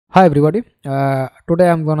Hi everybody. Today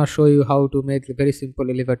I'm gonna show you how to make a very simple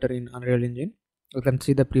elevator in Unreal Engine. You can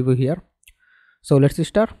see the preview here. So let's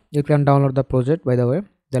start. You can download the project, by the way.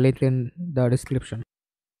 The link in the description.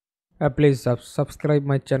 Please subscribe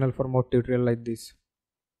my channel for more tutorial like this.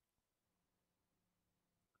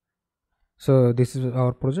 So this is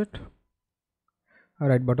our project.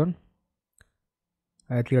 Right button.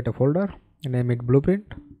 Create a folder. Name it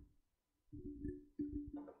blueprint.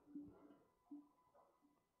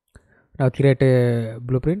 Now create a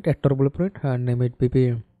blueprint, actor blueprint, and name it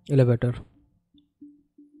PP elevator.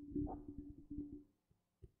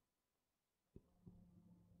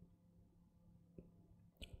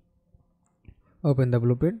 Open the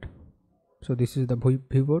blueprint. So this is the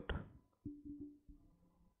viewport.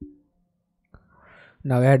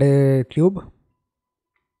 Now add a cube.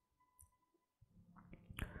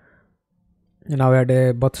 Now add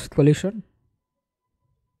a both collision.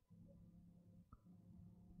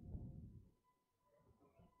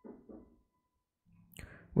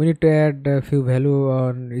 We need to add a few value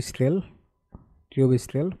on scale, cube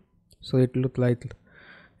scale, so it look like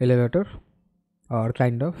elevator or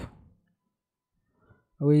kind of.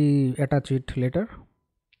 We attach it later.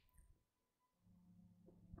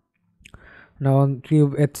 Now on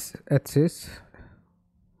cube x axis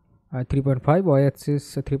 3.5, y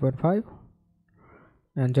axis 3.5,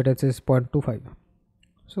 and z axis 0.25.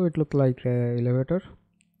 So it look like elevator.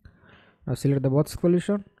 Now select the both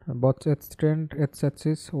collision. Both extent x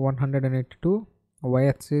axis 182, y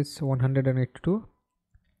axis 182.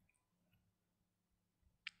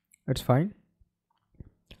 It's fine.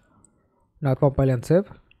 Now compile and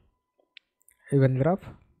save. Event graph.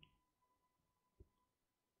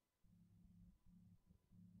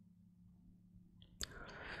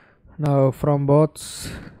 Now from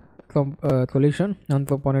both collision,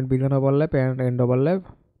 non-component begin overlap and end overlap.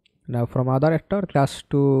 Now from other actor class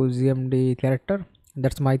to GMD character,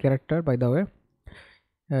 that's my character, by the way.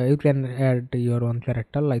 You can add your own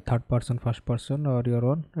character like third person, first person, or your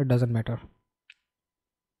own, it doesn't matter.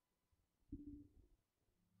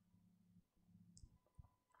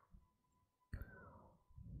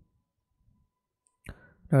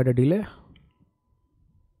 Now add a delay.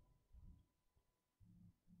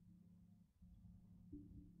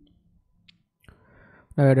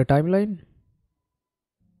 Now add a timeline.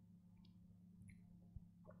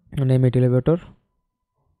 Name it elevator.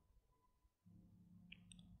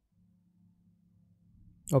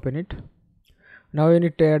 Open it. Now you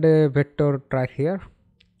need to add a vector track here.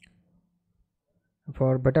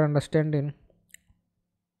 For better understanding,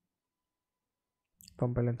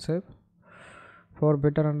 compile and save. For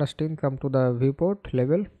better understanding, come to the viewport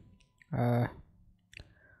level. Add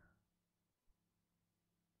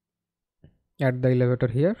the elevator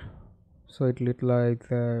here, so it look like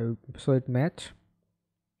so it match.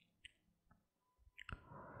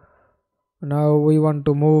 Now we want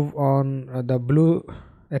to move on the blue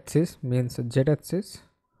axis, means z axis,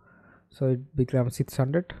 so it becomes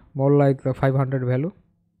 600, more like the 500 value.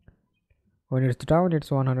 When it's down, it's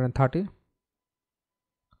 130.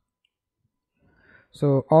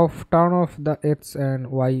 So turn off the x and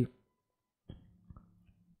y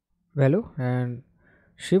value and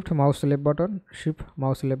shift mouse left button,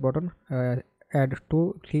 add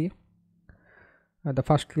 2 key. The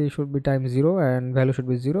first key should be time 0 and value should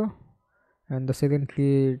be 0, and the second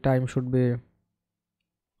key time should be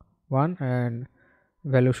 1 and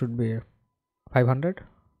value should be 500.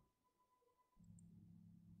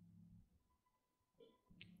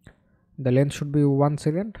 The length should be 1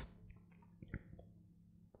 second,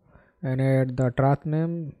 and add the track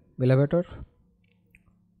name elevator.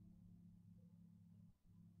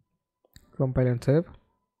 Compile and save.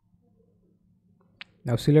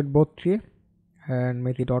 Now select both key and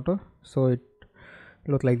make it auto, so it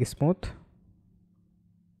look like smooth.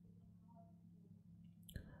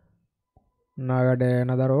 Now add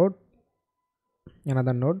another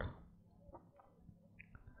node.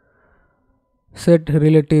 Set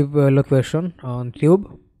relative location on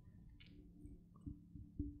cube.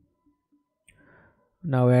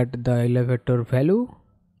 Now add the elevator value.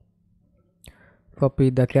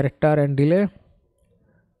 Copy the character and delay.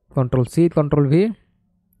 Ctrl C, Ctrl V.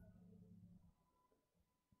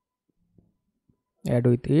 Add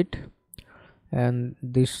with it, and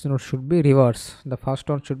this node should be reverse. The first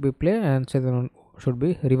one should be play and second one should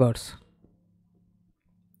be reverse.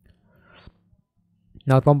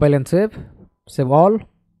 Now compile and save. Save all.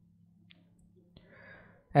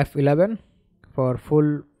 F11 for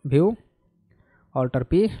full view. Alter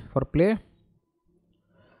P for play.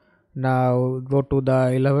 Now go to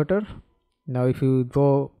the elevator. Now if you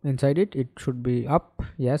go inside it, it should be up.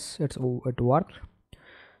 Yes, it worked.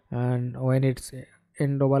 and when it's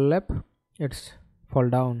end overlap, it's fall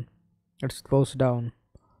down, it's goes down,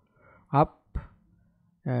 up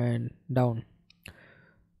and down,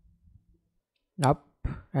 up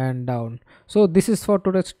and down. So this is for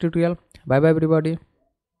today's tutorial. Bye bye everybody.